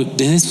pasado era que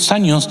desde esos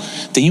años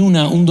tenía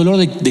un dolor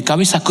de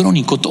cabeza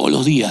crónico todos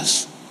los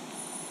días.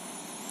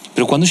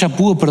 Pero cuando ella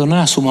pudo perdonar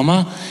a su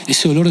mamá,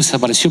 ese dolor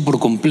desapareció por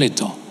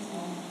completo.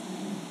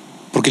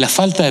 Porque la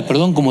falta de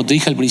perdón, como te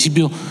dije al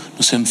principio,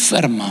 nos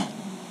enferma,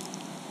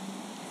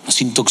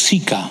 nos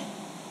intoxica.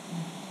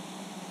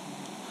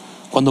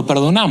 Cuando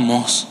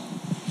perdonamos,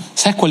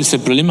 ¿sabes cuál es el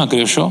problema,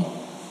 creo yo?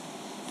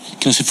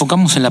 Que nos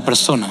enfocamos en la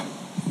persona.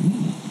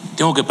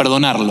 Tengo que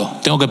perdonarlo,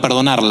 tengo que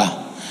perdonarla.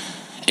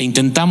 E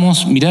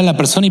intentamos mirar a la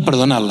persona y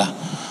perdonarla.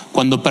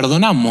 Cuando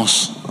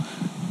perdonamos,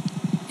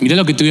 mirá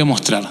lo que te voy a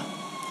mostrar.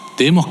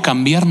 Debemos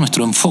cambiar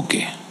nuestro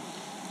enfoque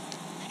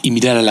y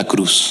mirar a la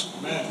cruz.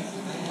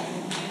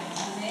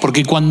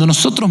 Porque cuando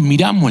nosotros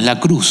miramos la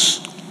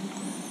cruz,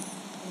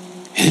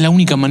 es la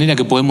única manera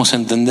que podemos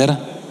entender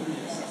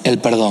el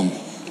perdón.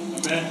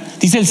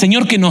 Dice el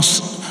Señor que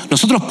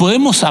nosotros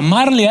podemos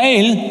amarle a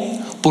Él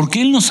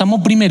porque Él nos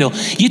amó primero.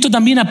 Y esto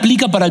también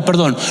aplica para el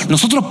perdón.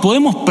 Nosotros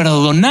podemos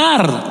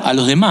perdonar a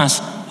los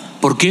demás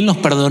porque Él nos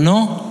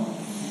perdonó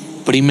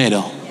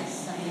primero.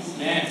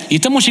 Y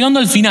estamos llegando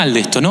al final de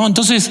esto, ¿no?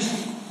 Entonces,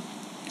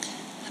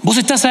 vos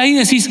estás ahí y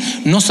decís,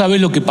 no sabés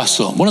lo que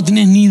pasó. Vos no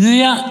tenés ni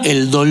idea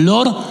el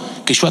dolor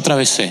que yo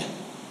atravesé.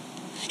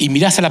 Y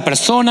mirás a la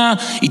persona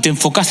y te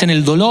enfocás en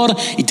el dolor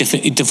y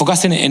te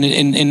enfocás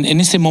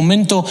en ese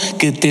momento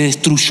que te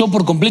destruyó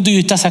por completo y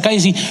estás acá y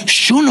decís,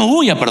 yo no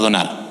voy a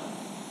perdonar.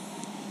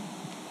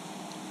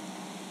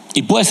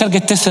 Y puede ser que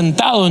estés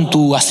sentado en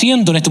tu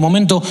asiento en este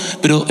momento,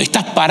 pero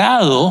estás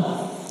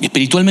parado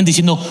espiritualmente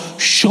diciendo,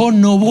 yo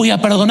no voy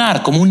a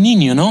perdonar, como un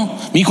niño, ¿no?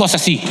 Mi hijo hace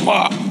así,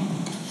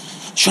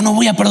 yo no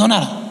voy a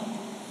perdonar,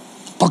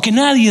 porque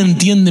nadie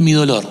entiende mi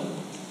dolor.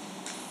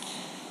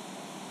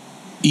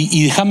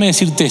 Y déjame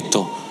decirte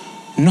esto,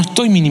 no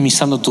estoy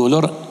minimizando tu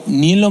dolor,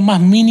 ni en lo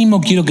más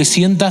mínimo quiero que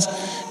sientas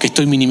que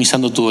estoy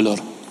minimizando tu dolor.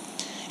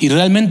 Y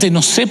realmente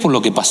no sé por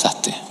lo que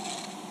pasaste.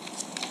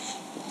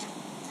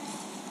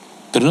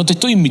 Pero no te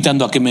estoy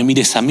invitando a que me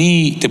mires a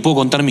mí, te puedo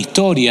contar mi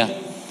historia.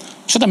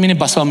 Yo también he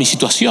pasado mis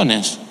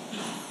situaciones.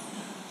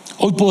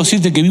 Hoy puedo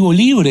decirte que vivo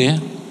libre,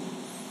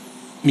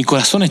 mi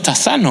corazón está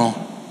sano,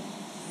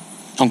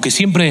 aunque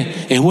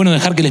siempre es bueno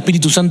dejar que el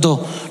Espíritu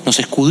Santo nos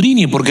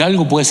escudriñe, porque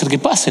algo puede ser que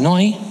pase, ¿no?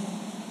 Ahí.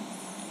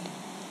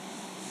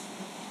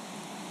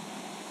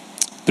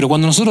 Pero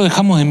cuando nosotros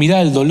dejamos de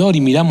mirar el dolor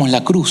y miramos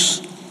la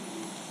cruz,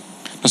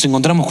 nos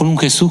encontramos con un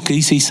Jesús que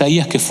dice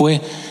Isaías que fue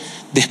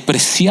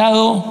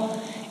despreciado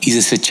y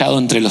desechado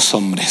entre los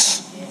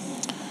hombres.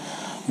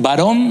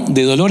 Varón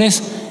de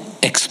dolores,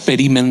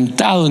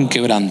 experimentado en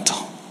quebranto.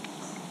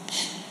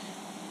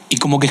 Y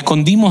como que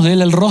escondimos de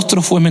él el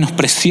rostro, fue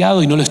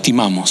menospreciado y no lo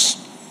estimamos.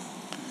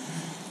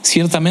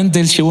 Ciertamente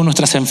él llevó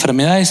nuestras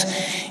enfermedades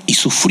y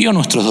sufrió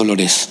nuestros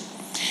dolores.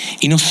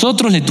 Y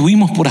nosotros le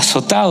tuvimos por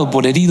azotado,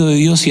 por herido de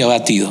Dios y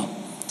abatido.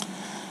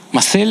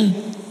 Mas él,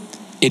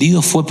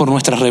 herido fue por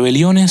nuestras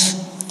rebeliones,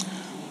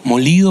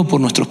 molido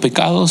por nuestros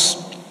pecados.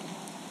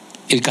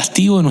 El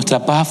castigo de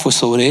nuestra paz fue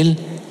sobre él,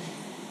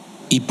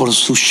 y por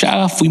su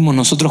llaga fuimos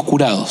nosotros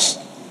curados.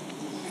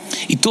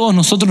 Y todos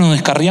nosotros nos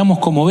descarriamos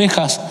como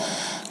ovejas,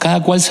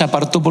 cada cual se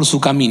apartó por su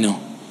camino.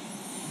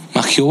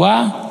 Mas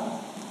Jehová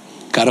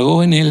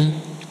cargó en él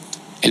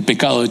el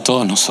pecado de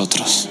todos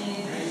nosotros.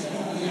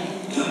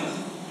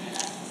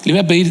 Le voy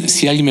a pedir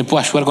si alguien me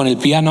puede ayudar con el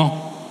piano.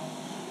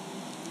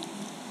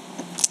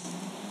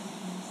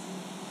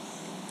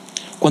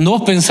 Cuando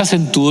vos pensás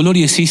en tu dolor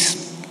y decís,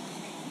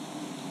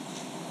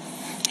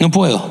 no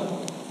puedo.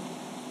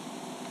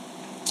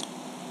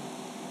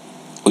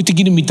 Hoy te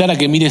quiero invitar a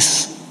que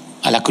mires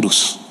a la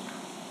cruz.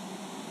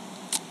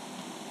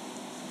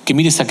 Que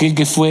mires a aquel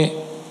que fue,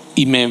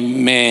 y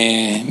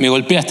me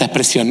golpea esta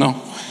expresión, ¿no?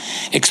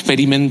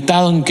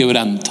 Experimentado en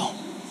quebranto.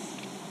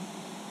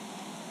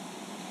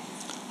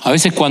 A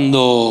veces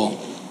cuando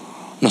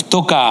nos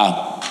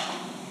toca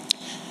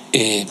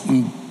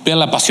ver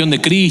la pasión de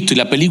Cristo y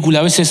la película,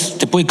 a veces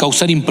te puede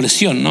causar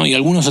impresión, ¿no? Y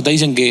algunos hasta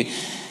dicen que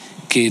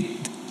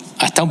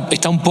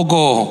está un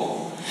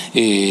poco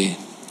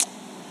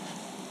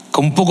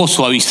como un poco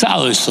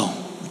suavizado eso,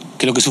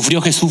 que lo que sufrió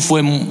Jesús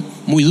fue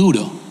muy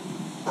duro.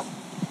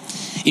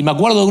 Y me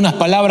acuerdo de unas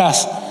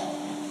palabras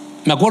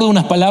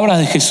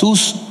de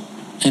Jesús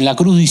en la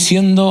cruz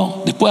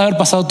diciendo, después de haber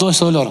pasado todo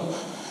ese dolor,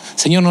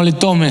 Señor, no le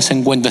tomes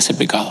en cuenta ese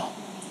pecado.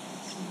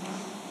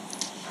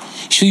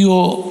 Yo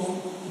digo,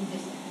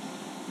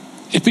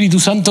 Espíritu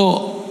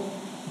Santo,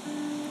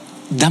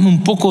 dame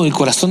un poco del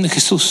corazón de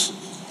Jesús.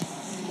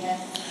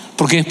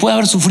 Porque después de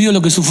haber sufrido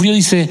lo que sufrió,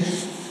 dice,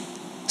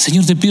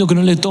 Señor, te pido que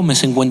no le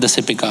tomes en cuenta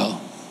ese pecado.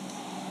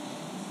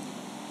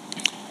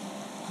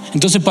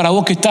 Entonces, para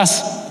vos que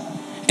estás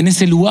en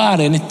ese lugar,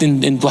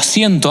 en tu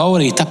asiento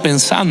ahora y estás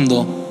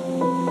pensando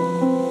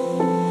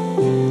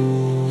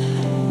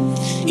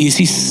y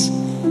decís,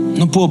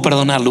 no puedo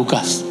perdonar,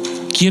 Lucas,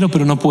 quiero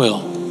pero no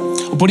puedo.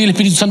 O por ahí el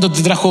Espíritu Santo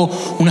te trajo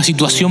una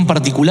situación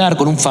particular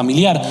con un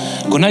familiar,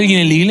 con alguien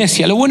en la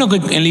iglesia. Lo bueno que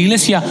en la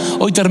iglesia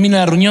hoy termina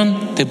la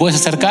reunión, te puedes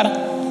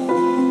acercar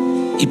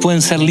y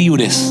pueden ser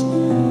libres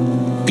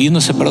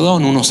pidiéndose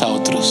perdón unos a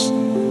otros,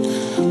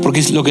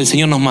 porque es lo que el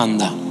Señor nos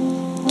manda.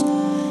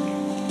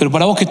 Pero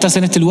para vos que estás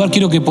en este lugar,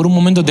 quiero que por un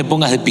momento te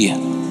pongas de pie.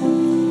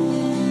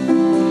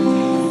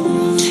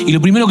 Y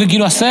lo primero que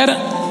quiero hacer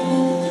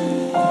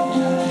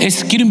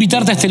quiero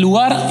invitarte a este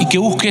lugar y que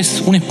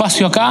busques un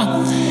espacio acá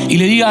y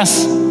le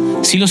digas,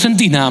 si lo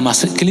sentís nada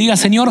más, que le digas: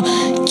 Señor,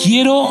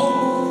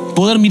 quiero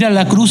poder mirar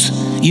la cruz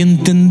y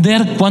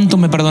entender cuánto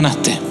me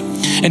perdonaste,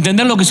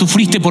 entender lo que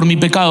sufriste por mi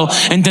pecado,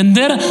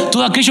 entender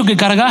todo aquello que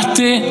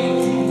cargaste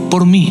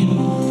por mí.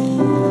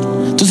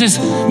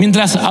 Entonces,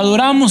 mientras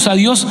adoramos a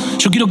Dios,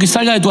 yo quiero que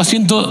salga de tu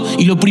asiento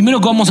y lo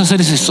primero que vamos a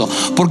hacer es eso.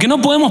 Porque no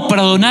podemos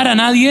perdonar a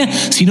nadie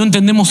si no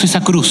entendemos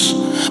esa cruz.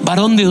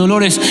 Varón de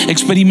dolores,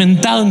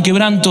 experimentado en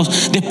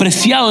quebrantos,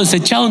 despreciado,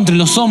 desechado entre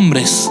los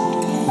hombres.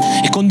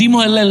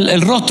 Escondimos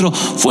el rostro,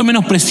 fue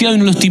menospreciado y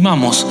no lo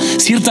estimamos.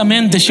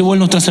 Ciertamente llevó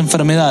nuestras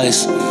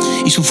enfermedades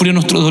y sufrió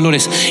nuestros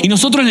dolores. Y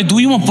nosotros le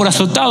tuvimos por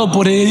azotado,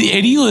 por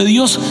herido de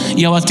Dios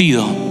y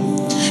abatido.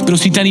 Pero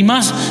si te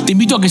animás, te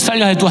invito a que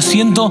salgas de tu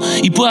asiento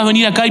y puedas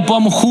venir acá y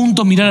podamos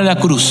juntos mirar a la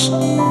cruz.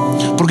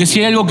 Porque si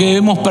hay algo que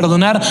debemos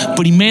perdonar,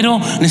 primero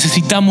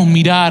necesitamos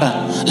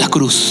mirar la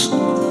cruz.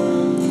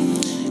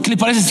 ¿Qué les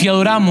parece si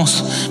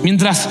adoramos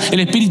mientras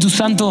el Espíritu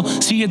Santo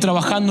sigue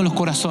trabajando en los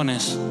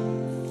corazones?